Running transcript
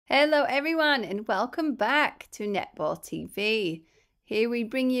Hello everyone and welcome back to Netball TV. Here we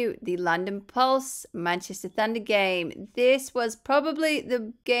bring you the London Pulse Manchester Thunder game. This was probably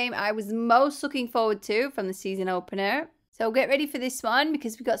the game I was most looking forward to from the season opener. So get ready for this one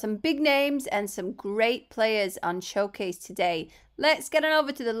because we've got some big names and some great players on showcase today. Let's get on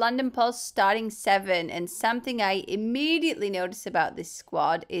over to the London Pulse starting 7, and something I immediately notice about this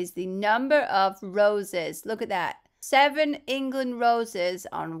squad is the number of roses. Look at that. 7 England roses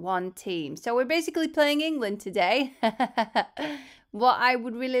on one team. So we're basically playing England today. What I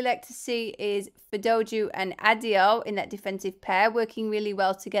would really like to see is Fidoju and Adio in that defensive pair working really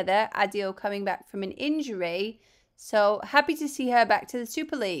well together. Adio coming back from an injury. So happy to see her back to the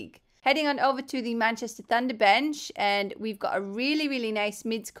Super League. Heading on over to the Manchester Thunder bench, and we've got a really nice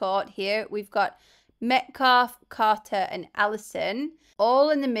mid-court here. We've got Metcalf, Carter and Allison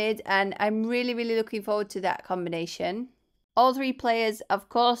all in the mid, and I'm really looking forward to that combination. All 3 players, of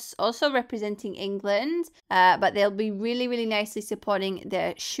course, also representing England, but they'll be really nicely supporting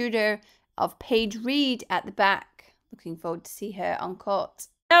the shooter of Paige Reed at the back. Looking forward to see her on court.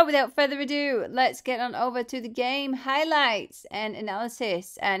 So without further ado, let's get on over to the game highlights and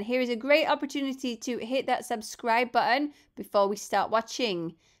analysis. And here is a great opportunity to hit that subscribe button before we start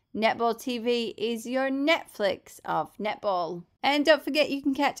watching. Netball TV is your Netflix of netball. And don't forget, you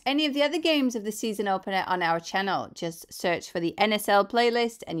can catch any of the other games of the season opener on our channel. Just search for the NSL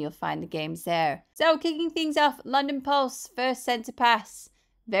playlist and you'll find the games there. So kicking things off, London Pulse, first centre pass.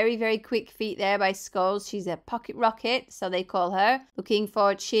 Very quick feet there by Scholes. She's a pocket rocket, so they call her. Looking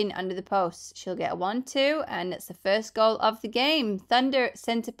for Chin under the post. She'll get a 1-2, and it's the first goal of the game. Thunder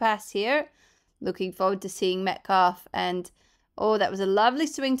centre pass here. Looking forward to seeing Metcalf. And, oh, that was a lovely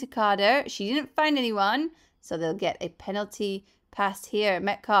swing to Carter. She didn't find anyone, so they'll get a penalty pass here.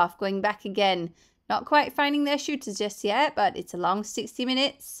 Metcalf going back again. Not quite finding their shooters just yet, but it's a long 60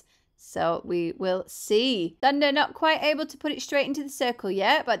 minutes. So we will see. Thunder not quite able to put it straight into the circle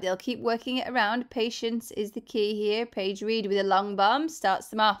yet, but they'll keep working it around. Patience is the key here. Paige Reed with a long bomb starts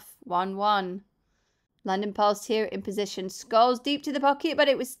them off. 1-1. London Pulse here in position. Scholes deep to the pocket, but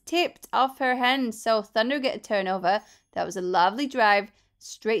it was tipped off her hands. So Thunder get a turnover. That was a lovely drive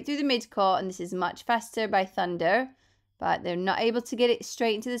straight through the mid-court, and this is much faster by Thunder. But they're not able to get it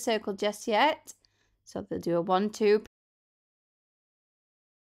straight into the circle just yet. So they'll do a 1-2.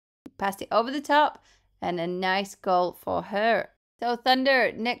 Passed it over the top, and a nice goal for her. So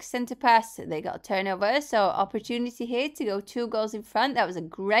Thunder, next centre pass, they got a turnover, so opportunity here to go 2 goals in front. That was a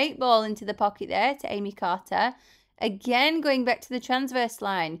great ball into the pocket there to Amy Carter. Again, going back to the transverse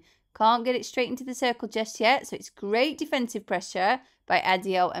line. Can't get it straight into the circle just yet, so it's great defensive pressure by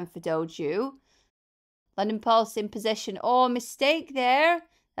Adio and Fidoju. London Pulse in possession. Oh, mistake there.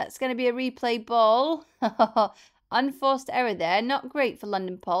 That's going to be a replay ball. Unforced error there. Not great for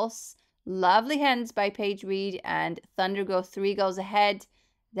London Pulse. Lovely hands by Paige Reed, and Thunder go 3 goals ahead.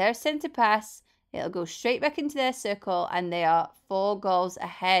 Their centre pass. It'll go straight back into their circle, and they are 4 goals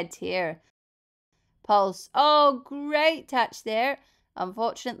ahead here. Pulse. Oh, great touch there.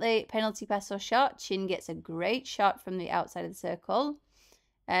 Unfortunately, penalty pass or shot. Chin gets a great shot from the outside of the circle.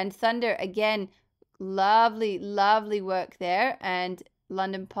 And Thunder, again, lovely work there. And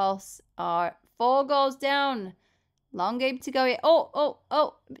London Pulse are 4 goals down. Long game to go here. Oh,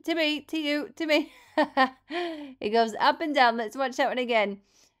 to me. It goes up and down. Let's watch that one again.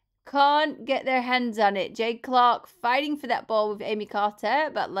 Can't get their hands on it. Jade Clark fighting for that ball with Amy Carter,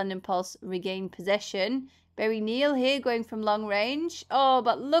 but London Pulse regain possession. Barry Neal here going from long range. Oh,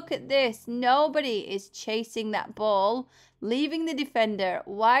 but look at this. Nobody is chasing that ball, leaving the defender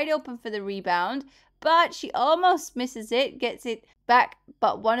wide open for the rebound. But she almost misses it, gets it back,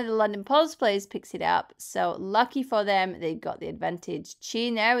 but one of the London Pulse players picks it up. So lucky for them, they've got the advantage.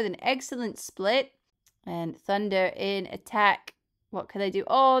 Chin there with an excellent split. And Thunder in attack. What can they do?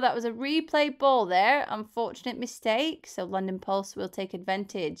 Oh, that was a replay ball there. Unfortunate mistake. So London Pulse will take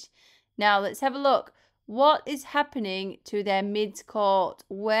advantage. Now let's have a look. What is happening to their mid-court?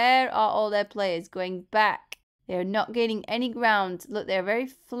 Where are all their players going back? They're not gaining any ground. Look, they're very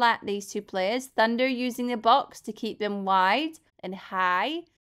flat, these 2 players. Thunder using the box to keep them wide and high.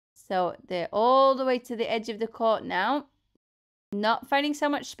 So they're all the way to the edge of the court now. Not finding so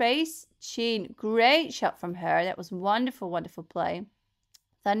much space. Chin, great shot from her. That was wonderful play.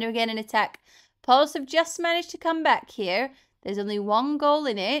 Thunder again in attack. Pulse have just managed to come back here. There's only 1 goal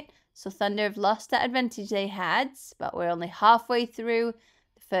in it. So Thunder have lost that advantage they had. But we're only halfway through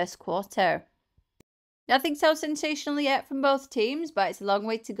the first quarter. Nothing so sensational yet from both teams, but it's a long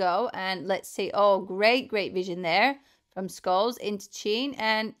way to go. And let's see. Oh, great vision there from Scholes into Chin.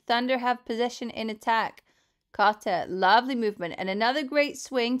 And Thunder have possession in attack. Carter, lovely movement. And another great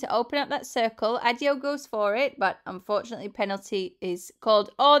swing to open up that circle. Adio goes for it, but unfortunately penalty is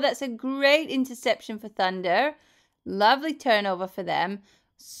called. Oh, that's a great interception for Thunder. Lovely turnover for them.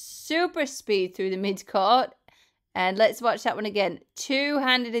 Super speed through the mid-court. And let's watch that one again.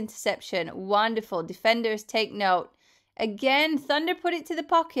 Two-handed interception. Wonderful. Defenders take note. Again, Thunder put it to the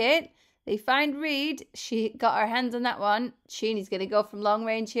pocket. They find Reed. She got her hands on that one. Cheeny's going to go from long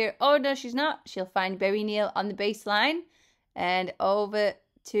range here. Oh, no, she's not. She'll find Berry Neal on the baseline. And over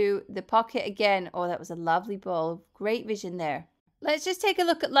to the pocket again. Oh, that was a lovely ball. Great vision there. Let's just take a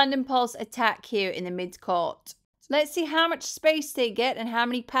look at London Pulse attack here in the mid-court. Let's see how much space they get and how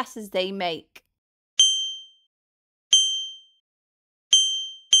many passes they make.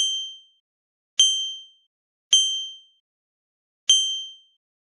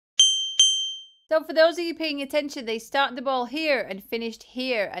 So for those of you paying attention, they started the ball here and finished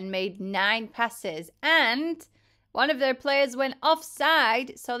here and made 9 passes. And one of their players went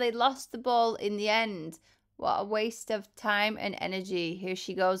offside, so they lost the ball in the end. What a waste of time and energy. Here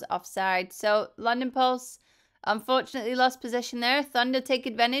she goes offside. So London Pulse unfortunately lost possession there. Thunder take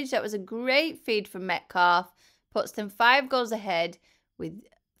advantage. That was a great feed from Metcalf. Puts them 5 goals ahead with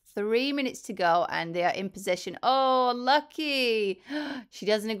 3 minutes to go, and they are in possession. Oh, lucky. She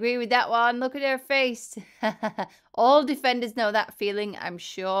doesn't agree with that one. Look at her face. All defenders know that feeling, I'm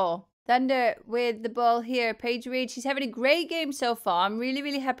sure. Thunder with the ball here. Paige Reed, she's having a great game so far. I'm really,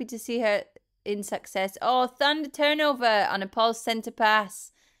 really happy to see her in success. Oh, Thunder turnover on a Pulse centre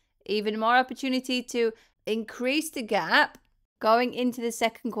pass. Even more opportunity to increase the gap going into the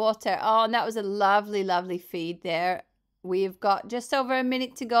second quarter. Oh, and that was a lovely, lovely feed there. We've got just over a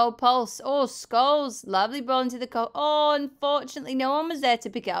minute to go. Pulse. Oh, Skulls. Lovely ball into the Oh, unfortunately, no one was there to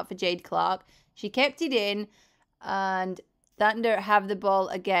pick it up for Jade Clark. She kept it in. And Thunder have the ball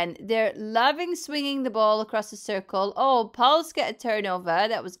again. They're loving swinging the ball across the circle. Oh, Pulse get a turnover.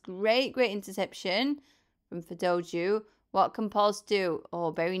 That was great, great interception from Fadoju. What can Pulse do?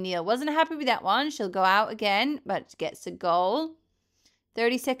 Oh, Berry Neal wasn't happy with that one. She'll go out again, but gets a goal.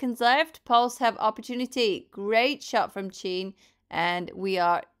 30 seconds left. Pulse have opportunity. Great shot from Cheen. And we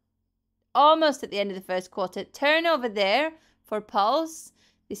are almost at the end of the first quarter. Turnover there for Pulse.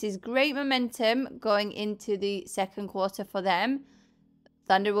 This is great momentum going into the second quarter for them.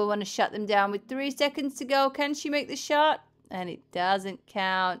 Thunder will want to shut them down with 3 seconds to go. Can she make the shot? And it doesn't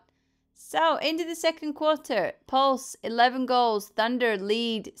count. So, into the second quarter. Pulse, 11 goals. Thunder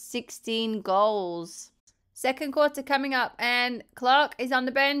lead 16 goals. Second quarter coming up, and Clark is on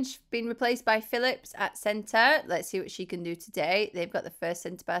the bench, being replaced by Phillips at centre. Let's see what she can do today. They've got the first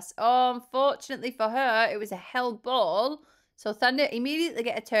centre pass. Oh, unfortunately for her, it was a held ball. So Thunder immediately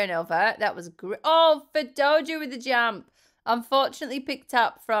get a turnover. That was great. Oh, Fadoju with the jump. Unfortunately picked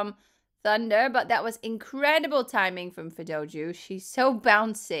up from Thunder, but that was incredible timing from Fadoju. She's so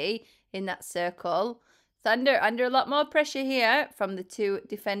bouncy in that circle. Thunder under a lot more pressure here from the 2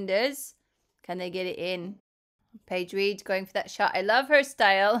 defenders. Can they get it in? Paige Reed going for that shot. I love her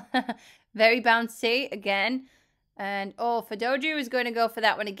style. Very bouncy again. And oh, Fadoju is going to go for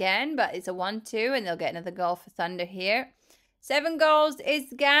that one again, but it's a 1-2 and they'll get another goal for Thunder here. 7 goals is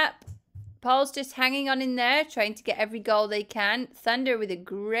the gap. Pulse just hanging on in there, trying to get every goal they can. Thunder with a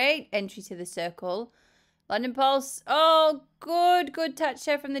great entry to the circle. London Pulse. Oh, good touch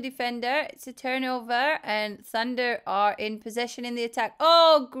there from the defender. It's a turnover and Thunder are in possession in the attack.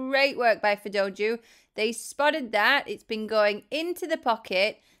 Oh, great work by Fadoju. They spotted that. It's been going into the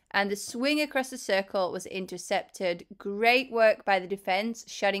pocket and the swing across the circle was intercepted. Great work by the defense,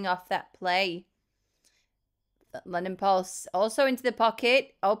 shutting off that play. London Pulse also into the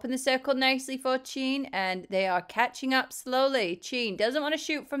pocket. Open the circle nicely for Cheen and they are catching up slowly. Cheen doesn't want to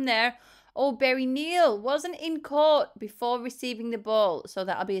shoot from there. Oh, Berry Neal wasn't in court before receiving the ball. So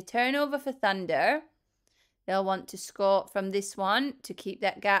that'll be a turnover for Thunder. They'll want to score from this one to keep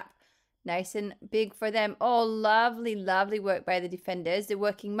that gap nice and big for them. Oh, lovely, lovely work by the defenders. They're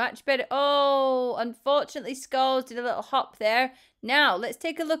working much better. Oh, unfortunately, Skulls did a little hop there. Now, let's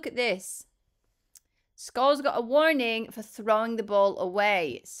take a look at this. Skulls got a warning for throwing the ball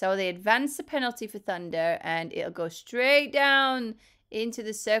away. So they advance the penalty for Thunder and it'll go straight down into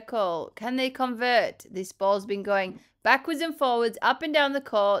the circle. Can they convert? This ball's been going backwards and forwards, up and down the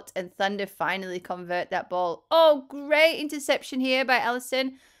court, and Thunder finally convert that ball. Oh, great interception here by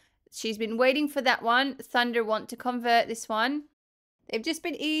Ellison. She's been waiting for that one. Thunder want to convert this one. They've just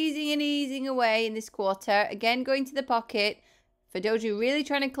been easing away in this quarter. Again, going to the pocket. Fadoju really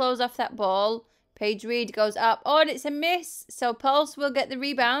trying to close off that ball. Paige Reed goes up. Oh, and it's a miss. So Pulse will get the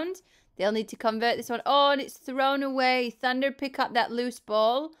rebound. They'll need to convert this one. Oh, and it's thrown away. Thunder pick up that loose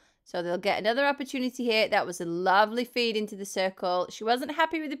ball. So they'll get another opportunity here. That was a lovely feed into the circle. She wasn't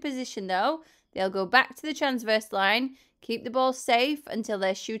happy with the position though. They'll go back to the transverse line, keep the ball safe until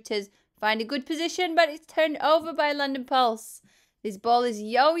their shooters find a good position, but it's turned over by London Pulse. This ball is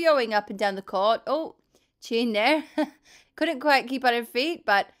yo-yoing up and down the court. Oh, Chin there. Couldn't quite keep on her feet,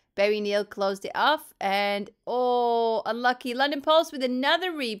 but Berry Neal closed it off. And, oh, unlucky. London Pulse with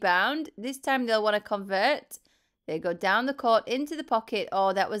another rebound. This time they'll want to convert. They go down the court into the pocket.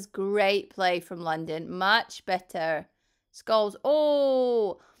 Oh, that was great play from London. Much better. Scholes.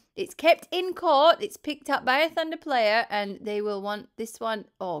 Oh, it's kept in court. It's picked up by a Thunder player, and they will want this one.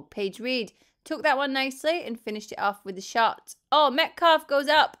 Oh, Paige Reed took that one nicely and finished it off with the shot. Oh, Metcalf goes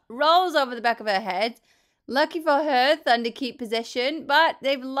up, rolls over the back of her head. Lucky for her, Thunder keep possession, but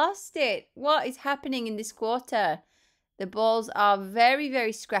they've lost it. What is happening in this quarter? The balls are very,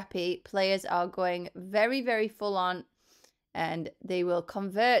 very scrappy. Players are going very, very full on, and they will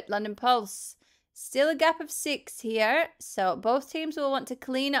convert. London Pulse. Still a gap of 6 here, so both teams will want to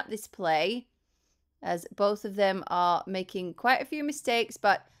clean up this play as both of them are making quite a few mistakes,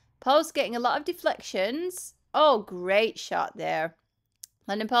 but Pulse getting a lot of deflections. Oh, great shot there.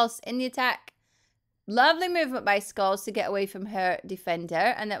 London Pulse in the attack. Lovely movement by Scholes to get away from her defender,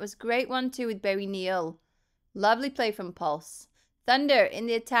 and that was great 1-2 with Berry Neal. Lovely play from Pulse. Thunder in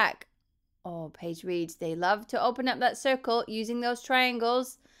the attack. Oh, Paige Reed, they love to open up that circle using those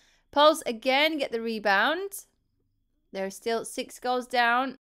triangles. Pulse again get the rebound. They're still 6 goals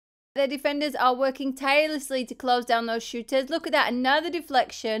down. Their defenders are working tirelessly to close down those shooters. Look at that. Another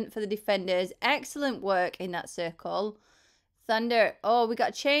deflection for the defenders. Excellent work in that circle. Thunder. Oh, we got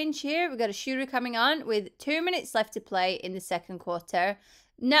a change here. We got a shooter coming on with 2 minutes left to play in the second quarter.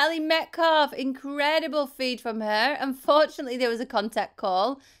 Natalie Metcalf. Incredible feed from her. Unfortunately, there was a contact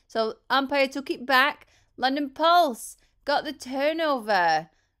call. So umpire took it back. London Pulse got the turnover.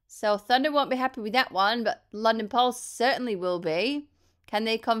 So Thunder won't be happy with that one, but London Pulse certainly will be. Can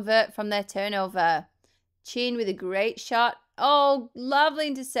they convert from their turnover? Chin with a great shot. Oh, lovely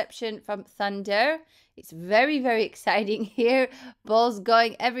interception from Thunder. It's very, very exciting here. Balls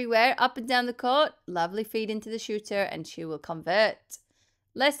going everywhere, up and down the court. Lovely feed into the shooter, and she will convert.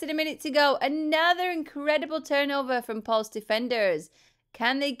 Less than a minute to go. Another incredible turnover from Pulse defenders.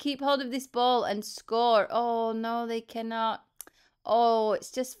 Can they keep hold of this ball and score? Oh, no, they cannot. Oh,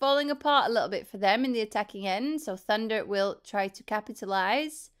 it's just falling apart a little bit for them in the attacking end. So Thunder will try to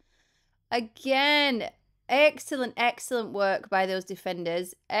capitalize. Again, excellent, excellent work by those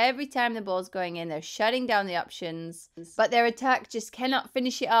defenders. Every time the ball's going in, they're shutting down the options. But their attack just cannot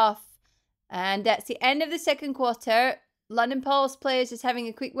finish it off. And that's the end of the second quarter. London Pulse players just having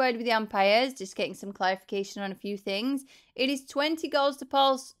a quick word with the umpires, just getting some clarification on a few things. It is 20 goals to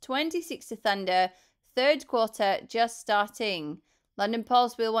Pulse, 26 to Thunder. Third quarter just starting. London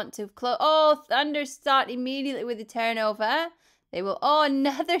Pulse will want to close. Oh, Thunder start immediately with a turnover. They will. Oh,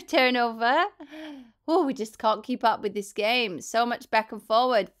 another turnover. Oh, we just can't keep up with this game. So much back and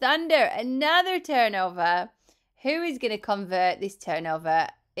forward. Thunder, another turnover. Who is going to convert this turnover?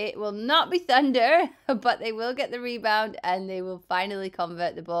 It will not be Thunder, but they will get the rebound and they will finally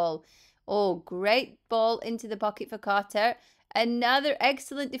convert the ball. Oh, great ball into the pocket for Carter. Another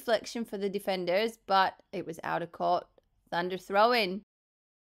excellent deflection for the defenders, but it was out of court. Thunder throw-in.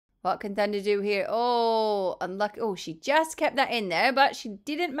 What can Thunder do here? Oh, unlucky. Oh, she just kept that in there, but she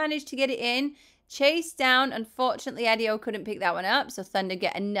didn't manage to get it in. Chase down. Unfortunately, Adio couldn't pick that one up, so Thunder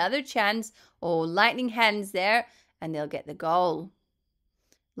get another chance. Oh, lightning hands there, and they'll get the goal.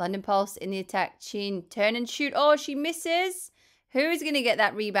 London Pulse in the attack. Chin, turn and shoot. Oh, she misses. Who's going to get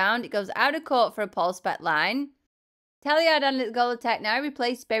that rebound? It goes out of court for a Pulse back line. Talliard on the goal attack now,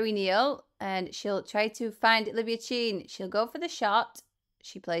 replaced Berry Neal, and she'll try to find Olivia Chin. She'll go for the shot.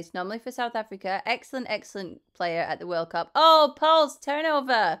 She plays normally for South Africa. Excellent, excellent player at the World Cup. Oh, Pulse,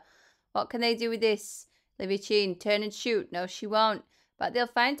 turnover. What can they do with this? Olivia Chin, turn and shoot. No, she won't. But they'll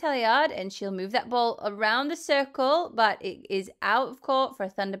find Talliard, and she'll move that ball around the circle, but it is out of court for a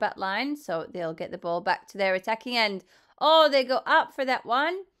Thunderbat line, so they'll get the ball back to their attacking end. Oh, they go up for that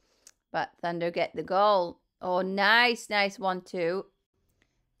one, but Thunder get the goal. Oh, nice, nice 1-2.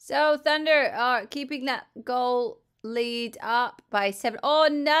 So Thunder are keeping that goal lead up by 7. Oh,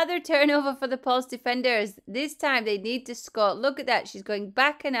 another turnover for the Pulse defenders. This time they need to score. Look at that. She's going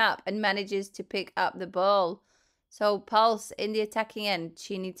back and up and manages to pick up the ball. So Pulse in the attacking end.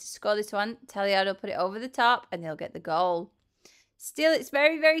 She needs to score this one. Talliard will put it over the top and they'll get the goal. Still, it's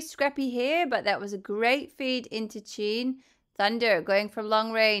very, very scrappy here, but that was a great feed into Chin. Thunder going from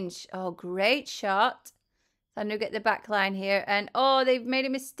long range. Oh, great shot. Thunder get the back line here. And, oh, they've made a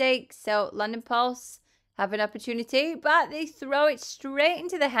mistake. So London Pulse have an opportunity, but they throw it straight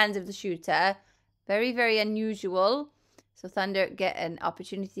into the hands of the shooter. Very, very unusual. So Thunder get an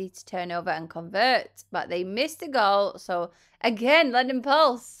opportunity to turn over and convert, but they missed the goal. So again, London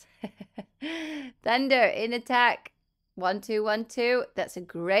Pulse. Thunder in attack. 1-2, 1-2. That's a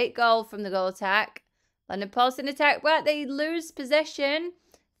great goal from the goal attack. London Pulse in attack, but they lose possession.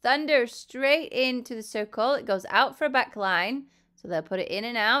 Thunder straight into the circle. It goes out for a back line. So they'll put it in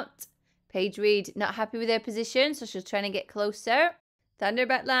and out. Paige Reed not happy with their position, so she's trying to get closer. Thunder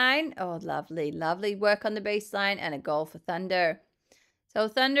back line. Oh, lovely, lovely work on the baseline and a goal for Thunder. So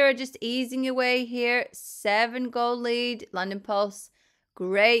Thunder are just easing away here. 7-goal lead. London Pulse.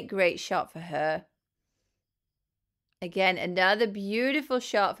 Great, great shot for her. Again, another beautiful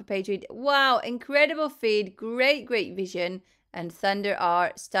shot for Paige Reed. Wow, incredible feed. Great, great vision. And Thunder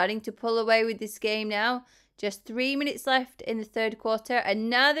are starting to pull away with this game now. Just 3 minutes left in the third quarter.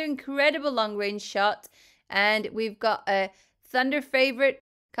 Another incredible long-range shot. And we've got a Thunder favourite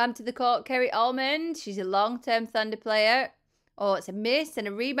come to the court, Kerry Almond. She's a long-term Thunder player. Oh, it's a miss and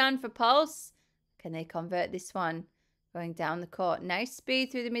a rebound for Pulse. Can they convert this one? Going down the court. Nice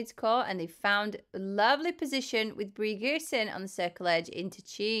speed through the mid-court. And they found a lovely position with Brie Gearson on the circle edge into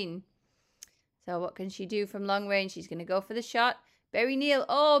Cheen. So what can she do from long range? She's going to go for the shot. Berry Neal.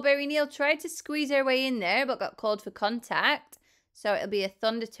 Oh, Berry Neal tried to squeeze her way in there, but got called for contact. So it'll be a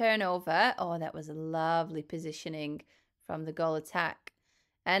Thunder turnover. Oh, that was a lovely positioning from the goal attack.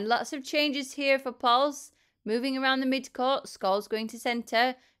 And lots of changes here for Pulse. Moving around the mid-court. Scholes going to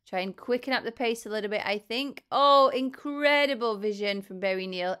centre. Try and quicken up the pace a little bit, I think. Oh, incredible vision from Berry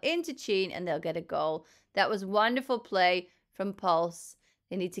Neal into Cheen, and they'll get a goal. That was wonderful play from Pulse.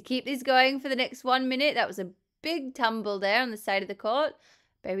 They need to keep this going for the next 1 minute. That was a big tumble there on the side of the court.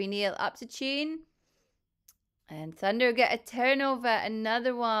 Berry Neal up to Cheen. And Thunder get a turnover.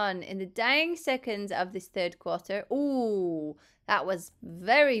 Another one in the dying seconds of this third quarter. Ooh, that was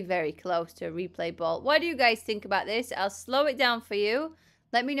very, very close to a replay ball. What do you guys think about this? I'll slow it down for you.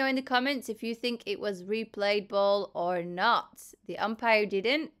 Let me know in the comments if you think it was replayed ball or not. The umpire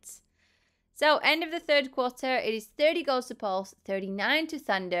didn't. So, end of the third quarter. It is 30 goals to Pulse, 39 to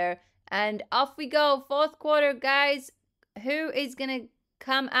Thunder. And off we go. Fourth quarter, guys. Who is going to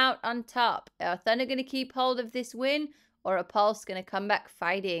come out on top? Are Thunder going to keep hold of this win? Or are Pulse going to come back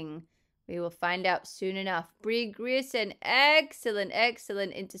fighting? We will find out soon enough. Brie Grierson. Excellent,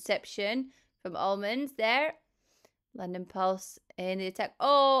 excellent interception from Almonds there. London Pulse in the attack.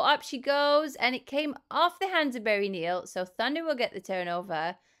 Oh, up she goes. And it came off the hands of Berry Neal. So Thunder will get the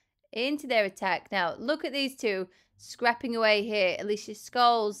turnover into their attack. Now, look at these two scrapping away here. Alicia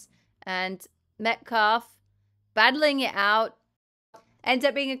Scholes and Metcalf battling it out. Ends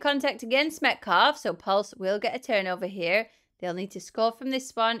up being a contact against Metcalf. So Pulse will get a turnover here. They'll need to score from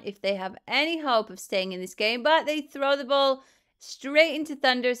this one if they have any hope of staying in this game. But they throw the ball straight into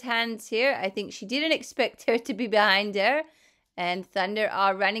Thunder's hands here. I think she didn't expect her to be behind her. And Thunder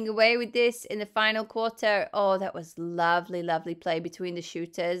are running away with this in the final quarter. Oh, that was lovely, lovely play between the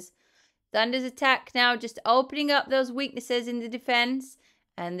shooters. Thunder's attack now just opening up those weaknesses in the defense.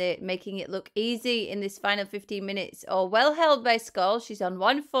 And they're making it look easy in this final 15 minutes. Oh, well held by Skull. She's on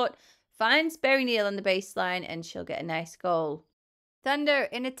 1 foot. Finds Berry Neal on the baseline. And she'll get a nice goal. Thunder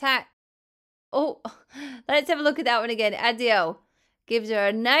in attack. Oh, let's have a look at that one again. Adio gives her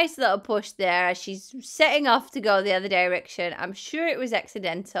a nice little push there as she's setting off to go the other direction. I'm sure it was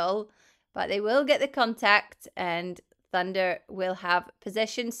accidental, but they will get the contact and Thunder will have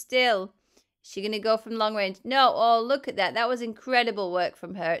possession still. Is she going to go from long range? No. Oh, look at that. That was incredible work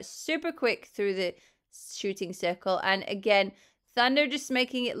from her. Super quick through the shooting circle. And again, Thunder just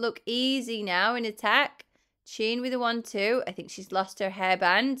making it look easy now in attack. Cheen with a 1-2. I think she's lost her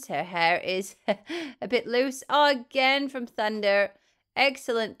hairband. Her hair is a bit loose. Oh, again from Thunder.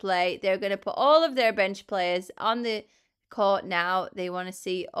 Excellent play. They're going to put all of their bench players on the court now. They want to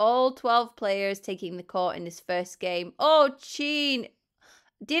see all 12 players taking the court in this first game. Oh, Cheen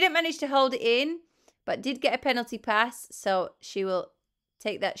didn't manage to hold it in, but did get a penalty pass. So she will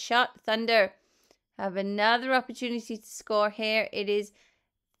take that shot. Thunder have another opportunity to score here. It is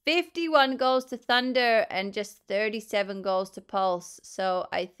 51 goals to Thunder and just 37 goals to Pulse. So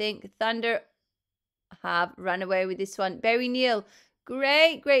I think Thunder have run away with this one. Berry Neal,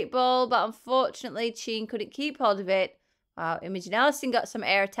 great, great ball, but unfortunately Cheen couldn't keep hold of it. Wow, Imogen Allison got some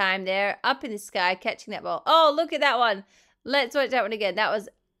airtime there, up in the sky, catching that ball. Oh, look at that one. Let's watch that one again. That was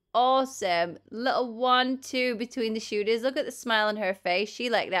awesome. Little 1-2 between the shooters. Look at the smile on her face.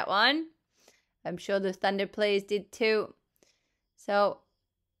 She liked that one. I'm sure the Thunder players did too. So,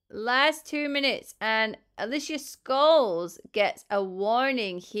 last 2 minutes, and Alicia Scholes gets a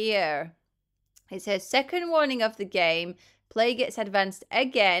warning here. It's her second warning of the game. Play gets advanced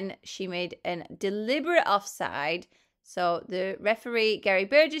again. She made a deliberate offside. So the referee, Gary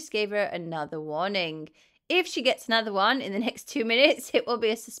Burgess, gave her another warning. If she gets another one in the next 2 minutes, it will be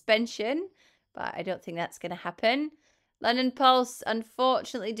a suspension. But I don't think that's going to happen. London Pulse,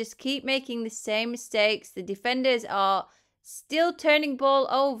 unfortunately, just keep making the same mistakes. The defenders are still turning ball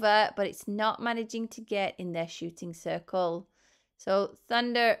over, but it's not managing to get in their shooting circle. So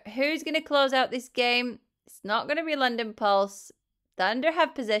Thunder, who's going to close out this game? It's not going to be London Pulse. Thunder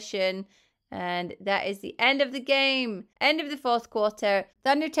have possession. And that is the end of the game. End of the fourth quarter.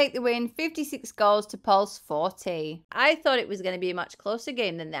 Thunder take the win, 56 goals to Pulse 40. I thought it was going to be a much closer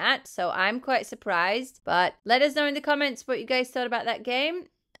game than that, so I'm quite surprised. But let us know in the comments what you guys thought about that game.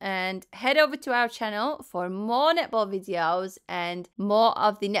 And head over to our channel for more netball videos and more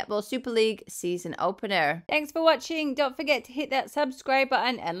of the Netball Super League season opener. Thanks for watching. Don't forget to hit that subscribe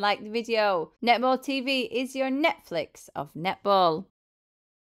button and like the video. Netball TV is your Netflix of netball.